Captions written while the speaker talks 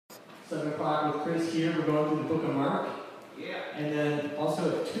7 o'clock with Chris here. We're going through the book of Mark. Yeah. And then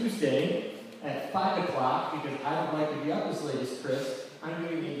also Tuesday at 5 o'clock, because I don't like to be up as late as Chris, I'm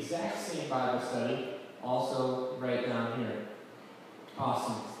doing the exact same Bible study, also right down here.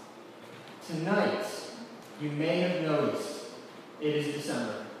 Awesome. Tonight, you may have noticed, it is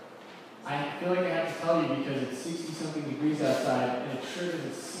December. I feel like I have to tell you because it's 60-something degrees outside, and it sure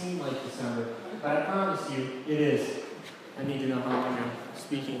doesn't seem like December. But I promise you, it is. I need to know how long I'm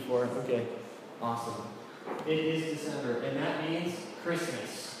speaking for. Okay, awesome. It is December, and that means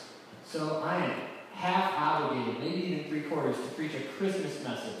Christmas. So I am half obligated, maybe even 3/4, to preach a Christmas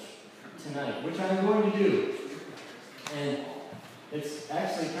message tonight, which I'm going to do. And it's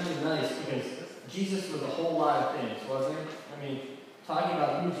actually kind of nice because Jesus was a whole lot of things, wasn't he? I mean, talking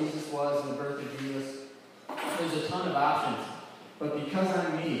about who Jesus was and the birth of Jesus, there's a ton of options. But because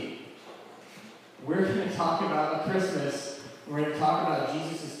I'm me, we're going to talk about Christmas. We're going to talk about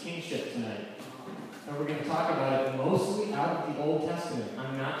Jesus' kingship tonight. And we're going to talk about it mostly out of the Old Testament.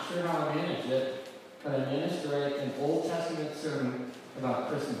 I'm not sure how I managed it, but I managed to write an Old Testament sermon about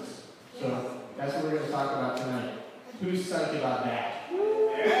Christmas. So that's what we're going to talk about tonight. Who's psyched about that?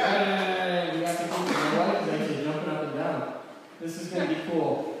 Hey, we got the people. My wife is actually jumping up and down. This is going to be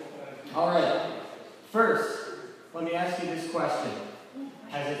cool. All right. First, let me ask you this question.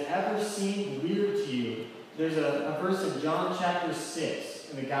 Has it ever seemed weird to you? There's a verse in John chapter 6,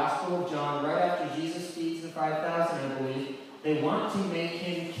 in the Gospel of John, right after Jesus feeds the 5,000, I believe. They want to make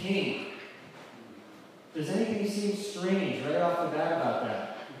him king. Does anything seem strange right off the bat about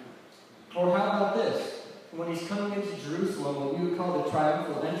that? Or how about this? When he's coming into Jerusalem, what we would call the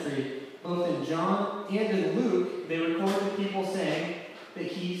triumphal entry, both in John and in Luke, they record the people saying that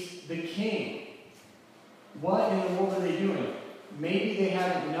he's the king. What in the world are they doing? Maybe they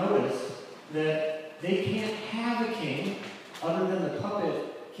haven't noticed that they can't have a king other than the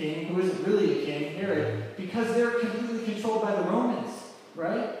puppet king, who isn't really a king, Herod, because they're completely controlled by the Romans,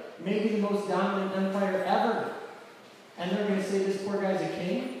 right? Maybe the most dominant empire ever. And they're going to say this poor guy's a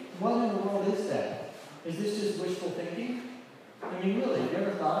king? What in the world is that? Is this just wishful thinking? I mean, really, have you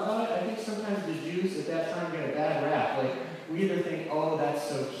ever thought about it? I think sometimes the Jews at that time get a bad rap. Like, we either think, oh, that's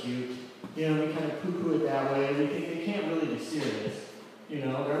so cute. You know, we kind of poo-poo it that way. We think they can't really be serious. You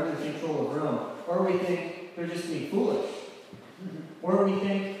know, they're under the control of Rome. Or we think they're just being foolish. Or we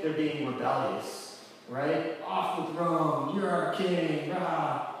think they're being rebellious. Right? Off with Rome. You're our king.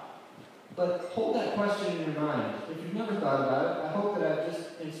 Rah. But hold that question in your mind. If you've never thought about it, I hope that I've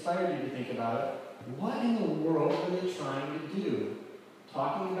just inspired you to think about it. What in the world were they trying to do?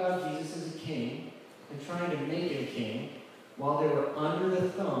 Talking about Jesus as a king and trying to make him king while they were under the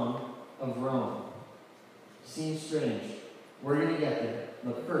thumb of Rome. Seems strange. We're going to get there.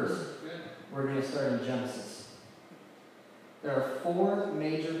 But first, we're going to start in Genesis. There are 4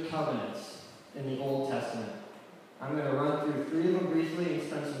 major covenants in the Old Testament. I'm going to run through 3 of them briefly and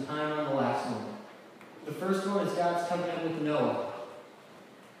spend some time on the last one. The first one is God's covenant with Noah.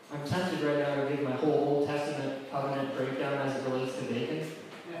 I'm tempted right now to give my whole Old Testament covenant breakdown as it relates to bacon.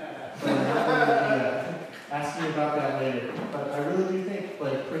 But I'm not going to do that. Ask me about that later. But I really do think,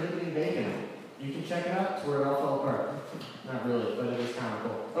 like, prohibiting bacon, you can check it out. It's where it all fell apart. Not really, but it is kind of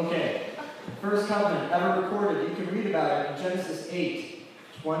cool. Okay. First covenant ever recorded. You can read about it in Genesis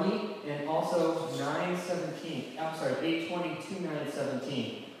 8:20 and also 9:17. I'm sorry, 8:20 to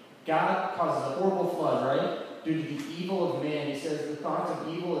 9:17. God causes a horrible flood, right? Due to the evil of man. He says the thoughts of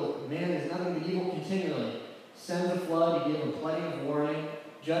evil of man is nothing but evil continually. Sends a flood. He gave him plenty of warning.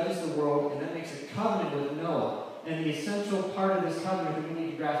 Judges the world, and then makes a covenant with Noah. And the essential part of this covenant that we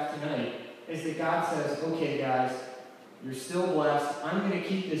need to grasp tonight is that God says, okay, guys, you're still blessed. I'm going to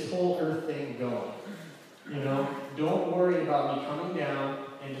keep this whole earth thing going. You know, don't worry about me coming down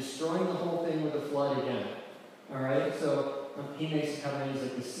and destroying the whole thing with a flood again. All right? So he makes a covenant. He's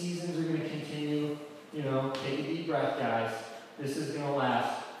like, the seasons are going to continue. You know, take a deep breath, guys. This is going to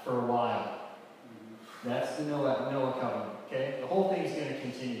last for a while. That's the Noah covenant. Okay? The whole thing is going to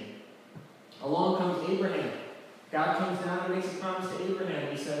continue. Along comes Abraham. God comes down and makes a promise to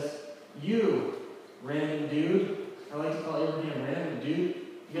Abraham. He says, you, random dude. I like to call Abraham random dude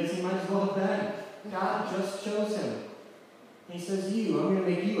because he might as well have been. God just chose him. He says, I'm going to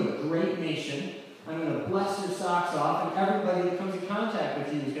make you a great nation. I'm going to bless your socks off, and everybody that comes in contact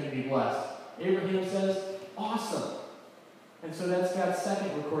with you is going to be blessed. Abraham says, awesome. And so that's God's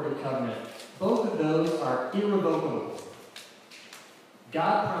second recorded covenant. Both of those are irrevocable.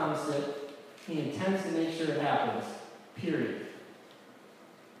 God promised it. He intends to make sure it happens. Period.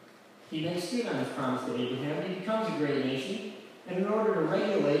 He makes good on his promise to Abraham. He becomes a great nation. And in order to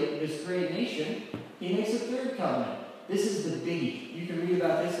regulate this great nation, he makes a third covenant This is the biggie. You can read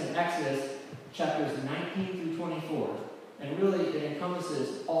about this in Exodus chapters 19 through 24. And really, it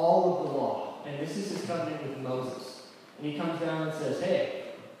encompasses all of the law. And this is his covenant with Moses. And he comes down and says, hey,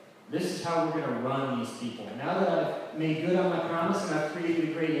 this is how we're going to run these people. Now that I've made good on my promise and I've created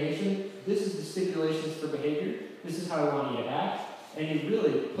a great nation, this is the stipulations for behavior. This is how I want you to act. And he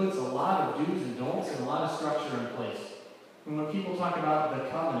really puts a lot of do's and don'ts and a lot of structure in place. And when people talk about the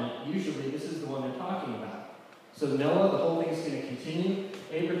covenant, usually this is the one they're talking about. So Noah, the whole thing is going to continue.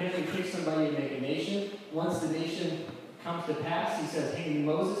 Abraham, he picks somebody to make a nation. Once the nation comes to pass, he says, hey,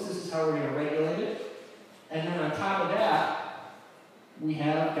 Moses, this is how we're going to regulate it. And then on top of that, we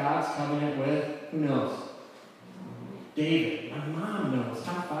have God's covenant with, who knows? David. My mom knows.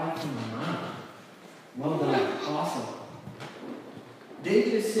 Top 5 from my mom. Well done. Awesome.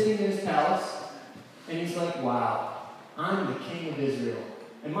 David is sitting in his palace, and he's like, wow, I'm the king of Israel.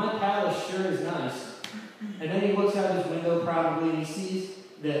 And my palace sure is nice. And then he looks out his window probably, and he sees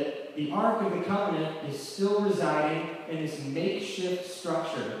that the Ark of the Covenant is still residing in this makeshift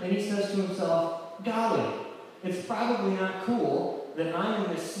structure. And he says to himself, golly, it's probably not cool that I'm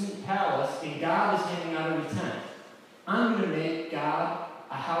in this sweet palace and God is hanging out in a tent. I'm going to make God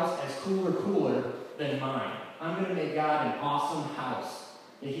a house as cooler than mine. I'm going to make God an awesome house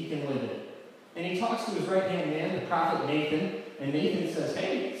that he can live in. And he talks to his right-hand man, the prophet Nathan, and Nathan says,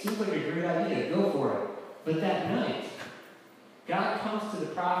 hey, seems like a great idea, go for it. But that night, God comes to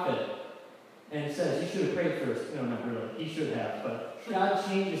the prophet and says, you should have prayed first. No, not really. He should have, but God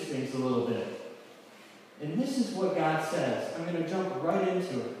changes things a little bit. And this is what God says. I'm going to jump right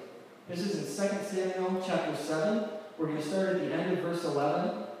into it. This is in 2 Samuel chapter 7. We're going to start at the end of verse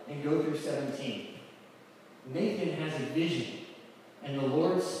 11 and go through 17. Nathan has a vision, and the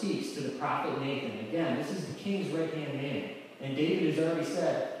Lord speaks to the prophet Nathan. Again, this is the king's right-hand man. And David has already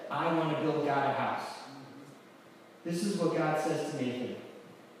said, I want to build God a house. This is what God says to Nathan.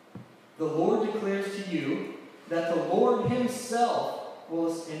 The Lord declares to you that the Lord himself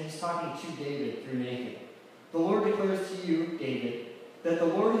will, and he's talking to David through Nathan. The Lord declares to you, David, that the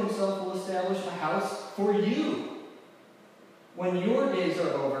Lord himself will establish a house for you. When your days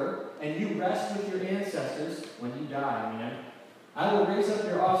are over and you rest with your ancestors, when you die, man, I will raise up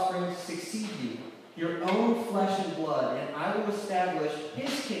your offspring to succeed you, your own flesh and blood, and I will establish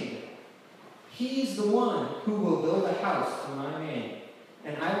his kingdom. He's the one who will build a house for my name,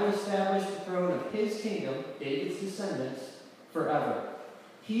 and I will establish the throne of his kingdom, David's descendants, forever.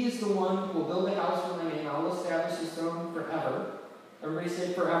 He is the one who will build a house for my name. I will establish his throne forever. Everybody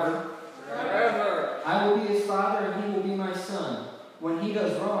say forever. Forever. I will be his father, and he will be my son. When he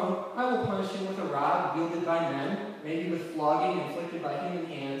does wrong, I will punish him with a rod wielded by men, maybe with flogging inflicted by human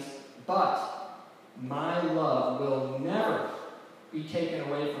hands. But my love will never be taken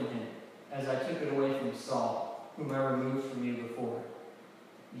away from him, as I took it away from Saul, whom I removed from you before.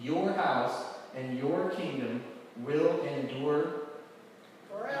 Your house and your kingdom will endure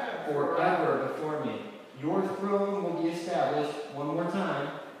forever before me. Your throne will be established, one more time,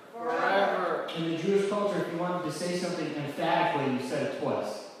 forever. In the Jewish culture, if you wanted to say something emphatically, you said it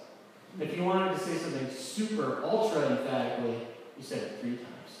twice. If you wanted to say something super, ultra emphatically, you said it 3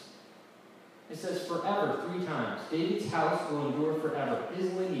 times. It says forever 3 times. David's house will endure forever.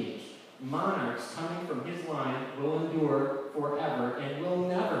 His lineage, monarchs coming from his line, will endure forever and will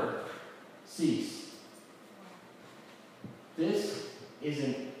never cease. This is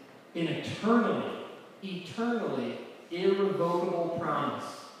an eternally irrevocable promise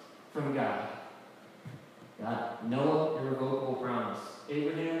from God. Noah, irrevocable promise.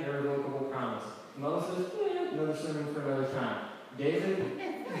 Abraham, irrevocable promise. Moses, another sermon for another time. David,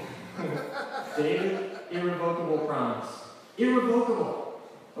 irrevocable promise. Irrevocable.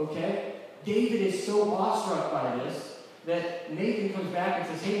 Okay? David is so awestruck by this that Nathan comes back and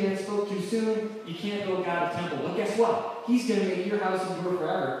says, hey man, spoke too soon. You can't build God a temple. But guess what? He's going to make your house endure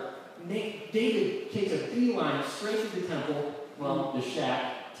forever. David takes a beeline straight to the temple, well, the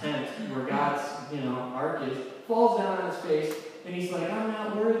shack, tent, where God's, ark is, falls down on his face, and he's like, I'm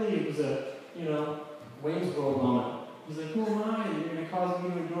not worthy. It was a, Wayne's World moment. He's like, who am I? You're going to cause me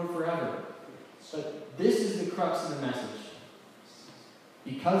to endure forever. But this is the crux of the message.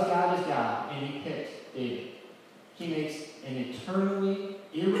 Because God is God, and he picked David, he makes an eternally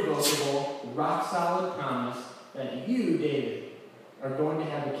irrevocable, rock-solid promise that you, David, are going to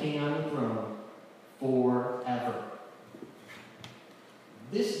have a king on the throne forever.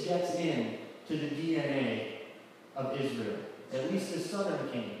 This gets in to the DNA of Israel, at least the southern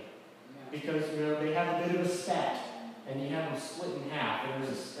kingdom. Because, they have a bit of a spat, and you have them split in half. And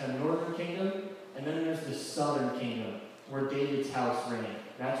there's a northern kingdom, and then there's the southern kingdom, where David's house reigned.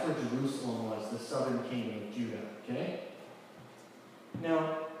 That's where Jerusalem was, the southern kingdom of Judah. Okay?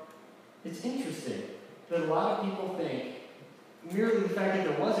 Now, it's interesting that a lot of people think merely the fact that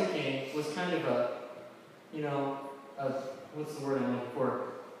there was a king was kind of what's the word I'm looking for?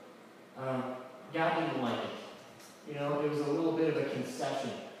 God didn't like it. It was a little bit of a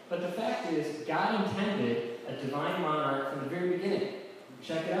concession. But the fact is, God intended a divine monarch from the very beginning.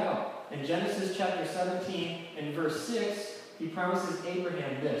 Check it out. In Genesis chapter 17 and verse 6, he promises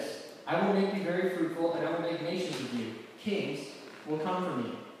Abraham this: I will make you very fruitful, and I will make nations of you. Kings will come from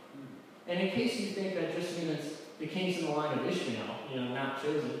you. And in case you think that just means the kings in the line of Ishmael, not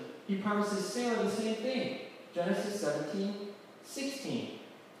chosen, he promises Sarah the same thing. Genesis 17:16.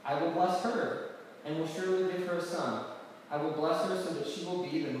 I will bless her, and will surely give her a son. I will bless her so that she will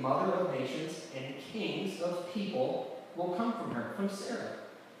be the mother of nations, and kings of people will come from her, from Sarah.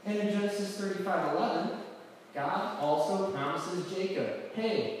 And in Genesis 35:11, God also promises Jacob,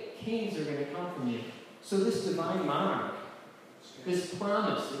 hey, kings are going to come from you. So this divine monarch, this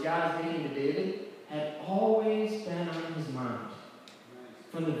promise that God is making to David, had always been on his mind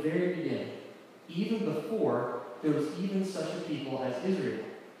from the very beginning, even before there was even such a people as Israel.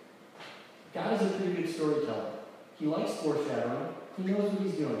 God is a pretty good storyteller. He likes foreshadowing. He knows what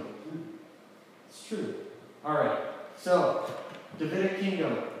he's doing. It's true. All right. So, Davidic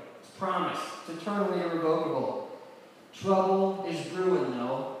kingdom. It's promised. It's eternally irrevocable. Trouble is brewing,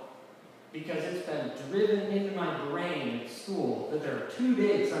 though, because it's been driven into my brain at school that there are 2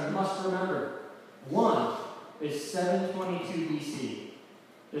 dates I must remember. One is 722 BC.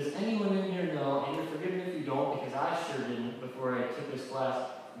 Does anyone in here know, and you're forgiven if you don't, because I sure didn't before I took this class,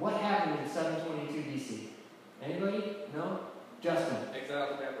 what happened in 722 BC? Anybody? No? Justin?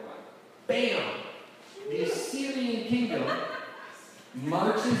 Exile of Babylon. Bam! The Assyrian kingdom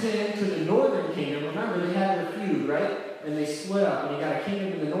marches into the northern kingdom. Remember, they had their feud, right? And they split up, and you got a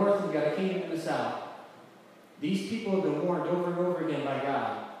kingdom in the north, and you got a kingdom in the south. These people have been warned over and over again by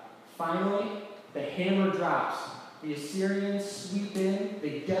God. Finally, the hammer drops. The Assyrians sweep in,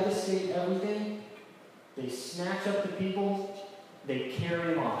 they devastate everything, they snatch up the people, they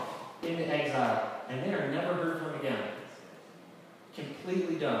carry them off into exile, and they are never heard from again.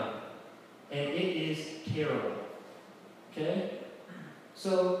 Completely done. And it is terrible. Okay?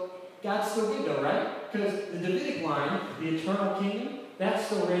 So, God's still good though, right? Because the Davidic line, the eternal kingdom, that's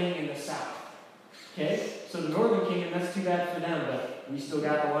still reigning in the south. Okay? So the northern kingdom, that's too bad for them, but we still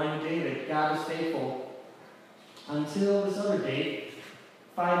got the line of David. God is faithful. Until this other date,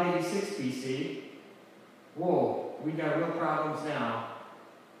 586 BC, whoa, we've got real problems now.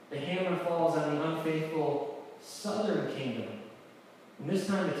 The hammer falls on the unfaithful southern kingdom. And this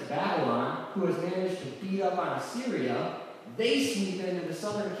time it's Babylon, who has managed to beat up on Assyria. They sneak into the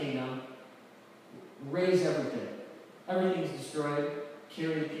southern kingdom, raise everything. Everything's destroyed,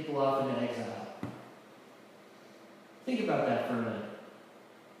 carry people off into exile. Think about that for a minute.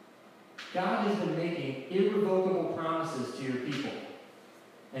 God has been making irrevocable promises to your people.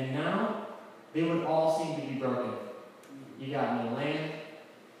 And now, they would all seem to be broken. You got no land.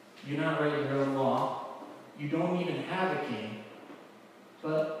 You're not writing your own law. You don't even have a king.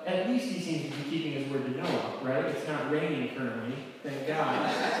 But at least he seems to be keeping his word to Noah, right? It's not raining currently, thank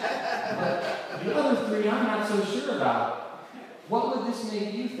God. But the other three, I'm not so sure about. What would this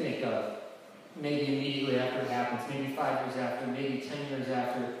make you think of? Maybe immediately after it happens, maybe 5 years after, maybe 10 years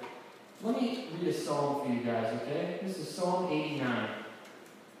after. Let me read a psalm for you guys, okay? This is Psalm 89.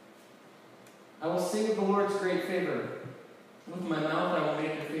 I will sing of the Lord's great favor. With my mouth I will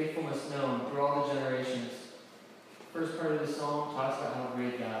make your faithfulness known through all the generations. First part of the psalm talks about how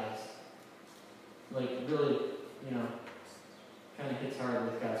great God is. Like, really, kind of hits hard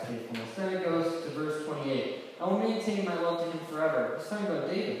with God's faithfulness. Then it goes to verse 28. I will maintain my love to him forever. It's talking about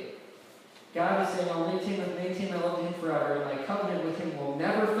David. God is saying, I will maintain my love to him forever, and my covenant with him will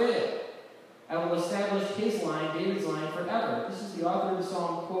never fail. I will establish his line, David's line, forever. This is the author of the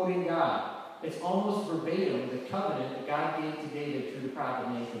psalm quoting God. It's almost verbatim the covenant that God gave to David through the prophet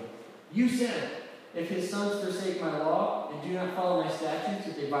Nathan. You said, if his sons forsake my law and do not follow my statutes,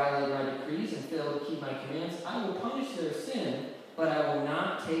 if they violate my decrees and fail to keep my commands, I will punish their sin, but I will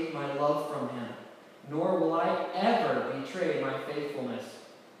not take my love from him, nor will I ever betray my faithfulness.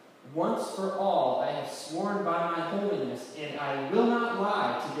 Once for all, I have sworn by my holiness, and I will not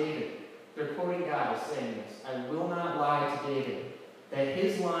lie to David. They're quoting God as saying this. I will not lie to David. That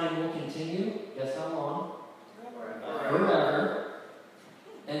his line will continue, guess how long? Forever.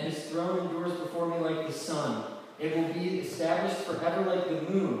 And his throne endures before me like the sun. It will be established forever like the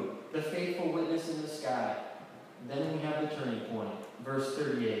moon, the faithful witness in the sky. Then we have the turning point. Verse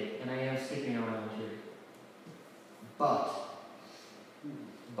 38. And I am skipping around here. But,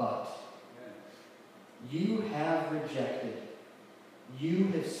 You have rejected. You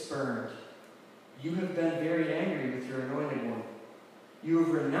have spurned. You have been very angry with your anointed one. You have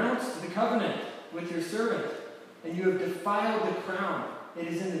renounced the covenant with your servant, and you have defiled the crown. It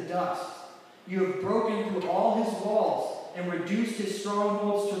is in the dust. You have broken through all his walls and reduced his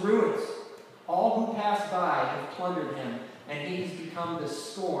strongholds to ruins. All who pass by have plundered him, and he has become the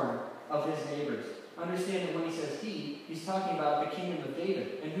scorn of his neighbors. Understand that when he says he's talking about the kingdom of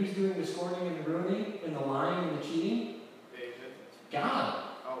David. And who's doing the scorning and the ruining and the lying and the cheating? David. God.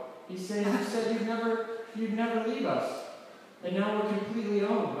 Oh. He's saying, you said you'd never leave us. And now we're completely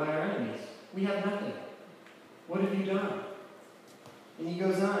owned by our enemies. We have nothing. What have you done? And he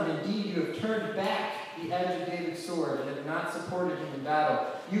goes on, indeed, you have turned back the edge of David's sword and have not supported him in battle.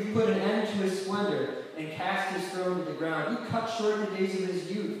 You've put an end to his splendor and cast his throne to the ground. You cut short the days of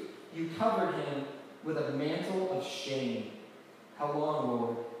his youth. You covered him with a mantle of shame. How long,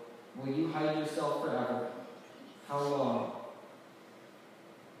 Lord? Will you hide yourself forever? How long?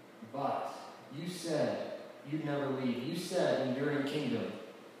 But you said you'd never leave. You said enduring kingdom.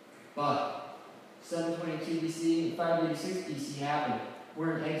 But 722 BC and 586 BC happened.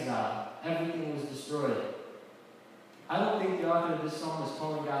 We're in exile. Everything was destroyed. I don't think the author of this psalm is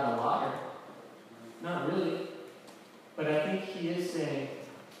calling God a liar. Not really. But I think he is saying,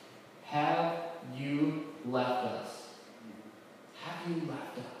 have you left us? Have you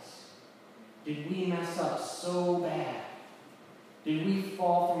left us? Did we mess up so bad? Did we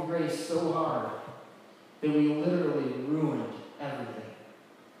fall from grace so hard that we literally ruined everything?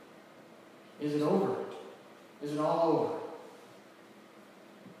 Is it over? Is it all over?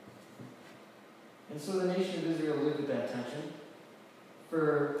 And so the nation of Israel lived with that tension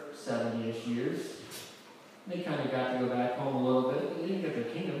for 70-ish years. They kind of got to go back home a little bit, but they didn't get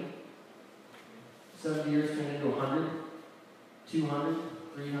their kingdom. 70 years turned into 100, 200,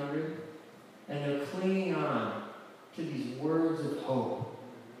 300, and they're clinging on to these words of hope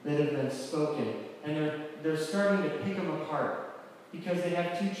that have been spoken. And they're starting to pick them apart because they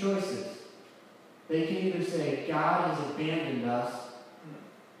have two choices. They can either say, God has abandoned us,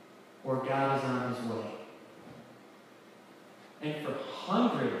 or God is on his way. And for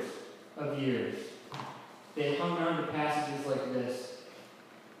hundreds of years, they hung on to passages like this.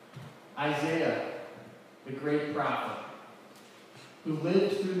 Isaiah, the great prophet, who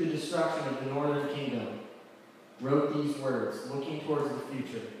lived through the destruction of the northern kingdom, wrote these words, looking towards the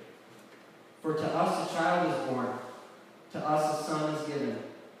future. For to us a child is born, to us a son is given,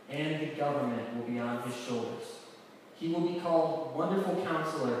 and the government will be on his shoulders. He will be called Wonderful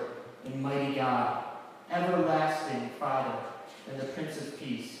Counselor and Mighty God, Everlasting Father, and the Prince of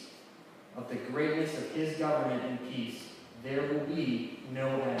Peace. Of the greatness of his government and peace, there will be no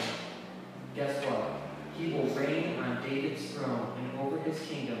end. Guess what? He will reign on David's throne and over his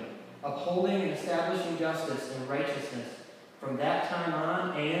kingdom, upholding and establishing justice and righteousness from that time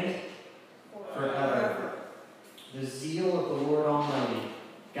on and forever. The zeal of the Lord Almighty,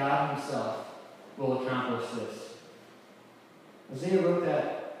 God himself, will accomplish this. Isaiah wrote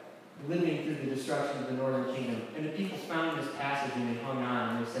that living through the destruction of the northern kingdom. And the people found this passage and they hung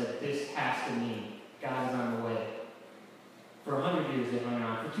on and they said, this has to mean God is on the way. For 100 years they hung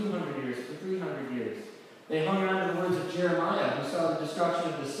on. For 200 years, for 300 years. They hung on to the words of Jeremiah, who saw the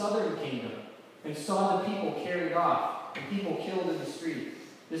destruction of the southern kingdom and saw the people carried off and people killed in the streets.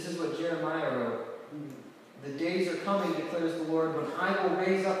 This is what Jeremiah wrote. The days are coming, declares the Lord, when I will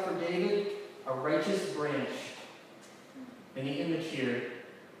raise up for David a righteous branch. And the image here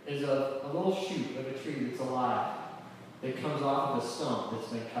is a little shoot of a tree that's alive that comes off of a stump that's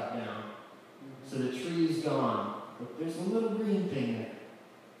been cut down. So the tree is gone, but there's a little green thing there.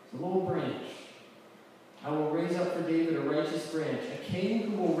 It's a little branch. I will raise up for David a righteous branch, a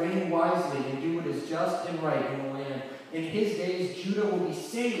king who will reign wisely and do what is just and right in the land. In his days, Judah will be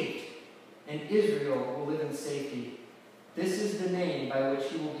saved, and Israel will live in safety. This is the name by which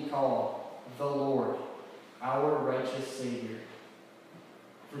he will be called, the Lord, our righteous Savior.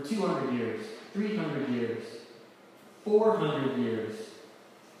 For 200 years, 300 years, 400 years,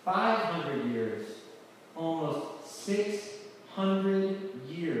 500 years, almost 600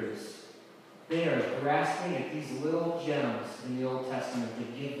 years, they are grasping at these little gems in the Old Testament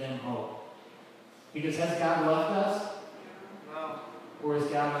that give them hope. Because has God left us? No. Or is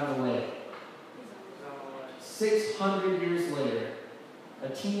God on the way? 600 years later, a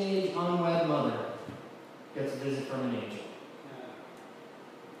teenage unwed mother gets a visit from an angel.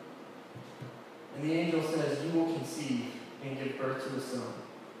 And the angel says, you will conceive and give birth to a son.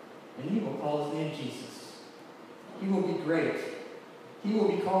 And you will call his name Jesus. He will be great. He will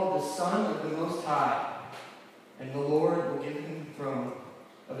be called the Son of the Most High. And the Lord will give him the throne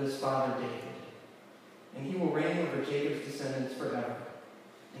of his father David. and he will reign over Jacob's descendants forever,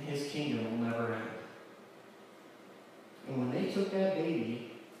 and his kingdom will never end. And when they took that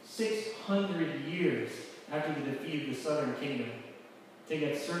baby, 600 years after the defeat of the southern kingdom, to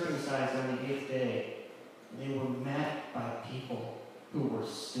get circumcised on the 8th day, they were met by people who were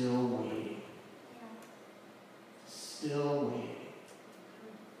still waiting. Still waiting.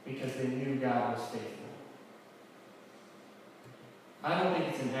 Because they knew God was faithful. I don't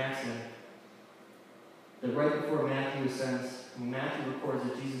think it's an accident that right before Matthew records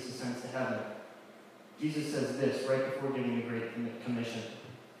that Jesus ascends to heaven, Jesus says this right before giving the Great Commission.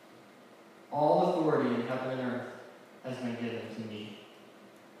 All authority in heaven and earth has been given to me.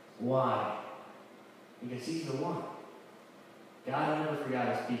 Why? Because he's the one. God never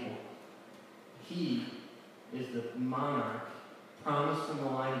forgot his people. He is the monarch promised from the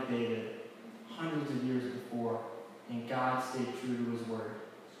line of David hundreds of years before, and God stayed true to his word.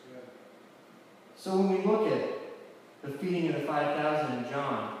 So when we look at the feeding of the 5,000 in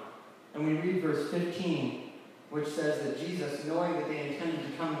John, and we read verse 15, which says that Jesus, knowing that they intended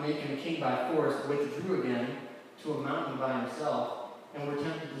to come and make him king by force, withdrew again to a mountain by himself, and we're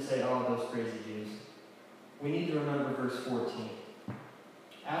tempted to say, oh, those crazy Jews. We need to remember verse 14.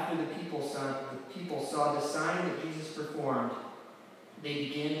 After the people saw the sign that Jesus performed, they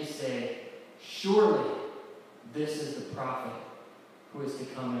began to say, surely this is the prophet who is to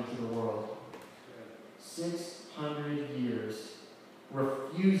come into the world. 600 years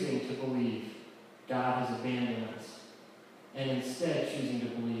refusing to believe God has abandoned us, and instead choosing to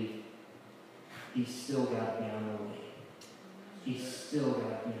believe he's still got me on the way. He's still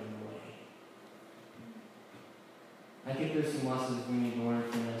got me on the way. I think there's some lessons we need to learn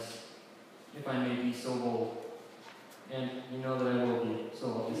from this, if I may be so bold. And you know that I will be, so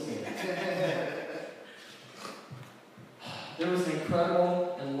I'll just say it. There was an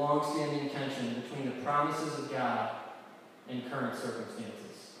incredible and long-standing tension between the promises of God and current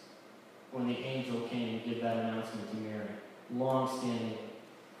circumstances when the angel came to give that announcement to Mary. Long-standing.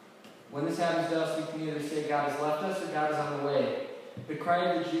 When this happens to us, we can either say God has left us or God is on the way. The cry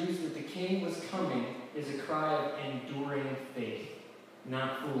of the Jews that the king was coming is a cry of enduring faith,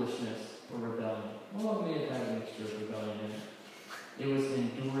 not foolishness or rebellion. Well, it may have had a mixture of rebellion in it. It was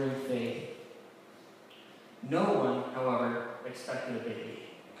enduring faith. No one, however, expected a baby.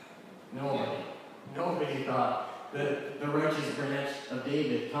 Nobody thought that the righteous branch of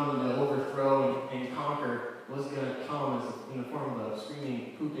David coming to overthrow and conquer was going to come as in the form of a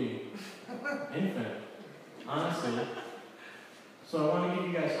screaming, pooping infant. Honestly. So I want to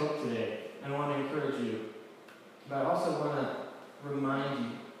give you guys hope today. I want to encourage you. But I also want to remind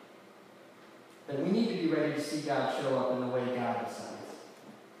you that we need to be ready to see God show up in the way God decides.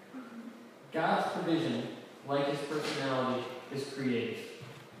 God's provision, like his personality, is creative.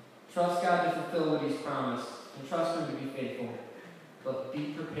 Trust God to fulfill what he's promised, and trust him to be faithful, but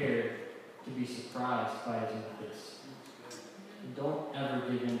be prepared to be surprised by his methods. Don't ever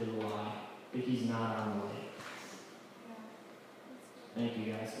give in to the lie that he's not on the way. Thank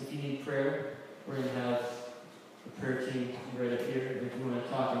you, guys. If you need prayer, we're going to have the prayer team right up here. If you want to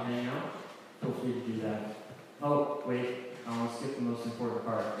talk and hang out, feel free to do that. Oh, wait. I want to skip the most important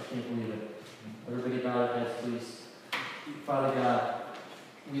part. I can't believe it. Everybody bow their heads, please. Father God,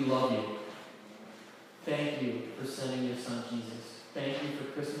 we love you. Thank you for sending your son, Jesus. Thank you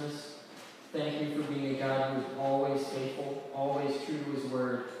for Christmas. Thank you for being a God who is always faithful, always true to his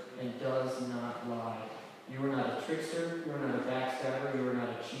word, and does not lie. You are not a trickster. You are not a backstabber. You are not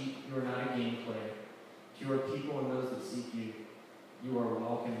a cheat. You are not a game player. To your people and those that seek you, you are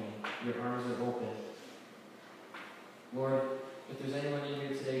welcoming. Your arms are open. Lord, if there's anyone in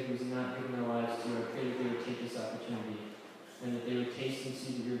here today who's not given their lives to you, I pray that they would take this opportunity and that they would taste and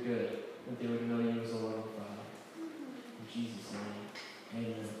see that you're good, that they would know you as a loving Father. In Jesus' name,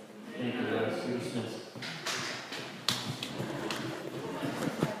 amen. Thank you, guys. You're dismissed.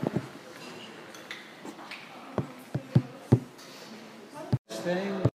 Thing